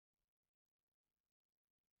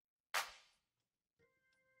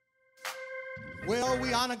Well,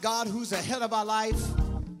 we honor God who's ahead of our life.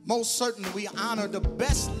 Most certainly, we honor the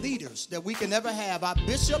best leaders that we can ever have, our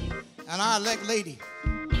bishop and our elect lady.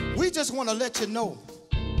 We just want to let you know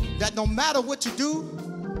that no matter what you do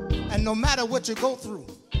and no matter what you go through,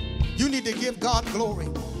 you need to give God glory.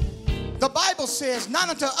 The Bible says, not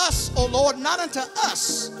unto us, O Lord, not unto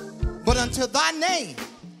us, but unto thy name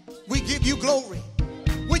we give you glory.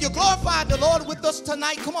 Will you glorify the Lord with us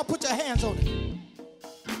tonight? Come on, put your hands on it.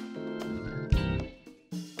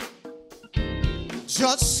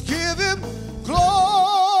 Just give him glory.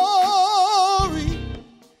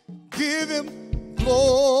 Give him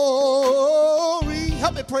glory.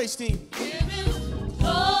 Help me praise team. Give him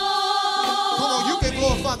glory. Come on, you can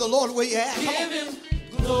glorify the Lord where you at. Come Give on. him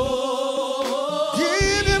glory.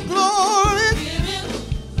 Give him glory. Give him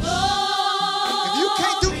glory. If you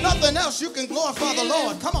can't do nothing else, you can glorify the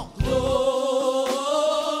Lord. Come on.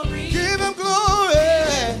 Glory. Give him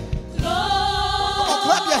glory. Glory. Come on,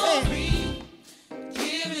 clap your hands.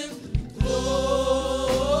 Give him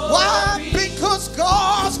glory. Why? Because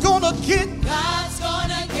God's gonna get. God's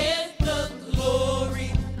gonna get the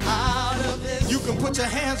glory out of this. You can put your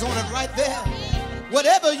hands on it right there.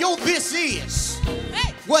 Whatever your this is,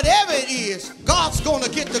 whatever it is, God's gonna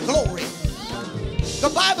get the glory. The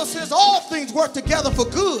Bible says all things work together for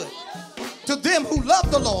good to them who love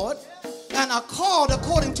the Lord and are called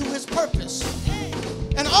according to his purpose.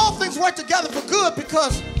 And all things work together for good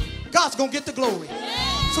because God's gonna get the glory.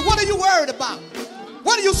 So what are you worried about?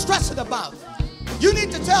 What are you stressing about? You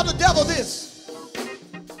need to tell the devil this.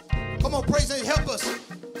 Come on, praise him, help us.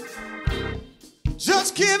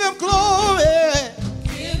 Just give him glory.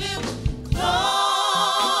 Give him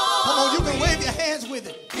glory. Come on, you can wave your hands with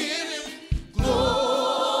it. Give him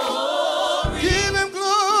glory. Give him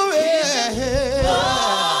glory.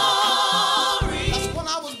 Glory. That's what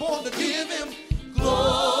I was born to do. Give him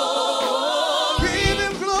glory. Give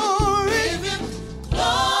him glory. Give him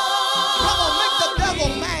glory. Come on, make the devil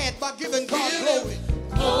mad by giving God glory.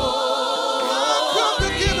 Come to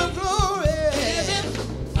give him glory. Give him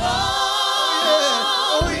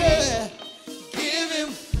Oh yeah. Give him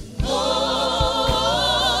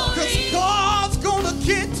glory. Because God's gonna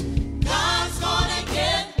get. God's gonna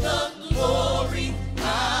get the glory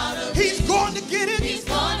out of He's going to get it. He's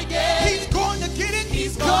gonna get He's going to get it.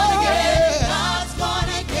 He's gonna get God's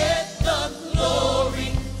gonna get the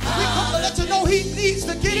glory We come to let you know he needs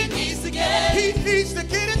to get it. He needs to get He needs to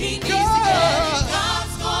get it. He needs to get it.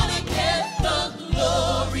 God's gonna get the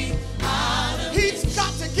glory out of He's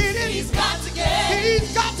got to get it. He's got to get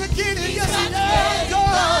He's got to get it. He's Yes, got he to get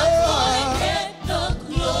does. God's gonna get the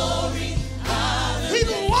glory out of He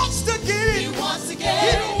wants to get He it. wants to He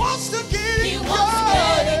get it. wants to get it. He wants to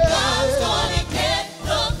get it. God's gonna get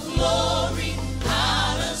the glory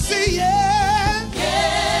out of See, yeah.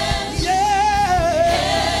 Yes, Yeah.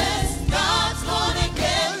 yes, God's gonna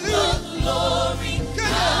get the glory Can you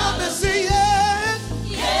help out me of see, yeah.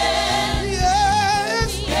 Yes,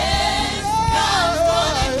 Yes. yes, God's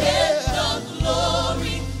gonna get the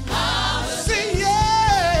glory out of See,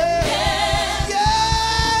 yeah. Yes, Yeah.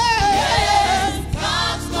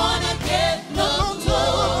 God's gonna get the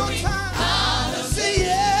glory out of See,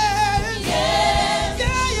 yeah. Yes, Yeah,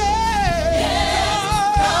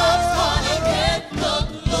 God's gonna get the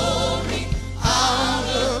glory out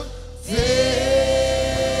of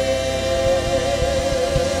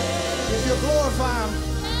If you glorify him,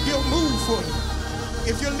 he'll move for you.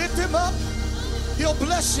 If you lift him up, he'll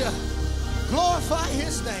bless you. Glorify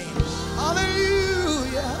his name.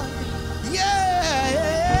 Hallelujah. Yeah,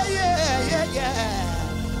 yeah, yeah, yeah, yeah.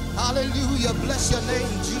 Hallelujah. Bless your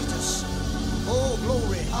name, Jesus. Oh,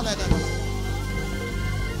 glory. Hallelujah.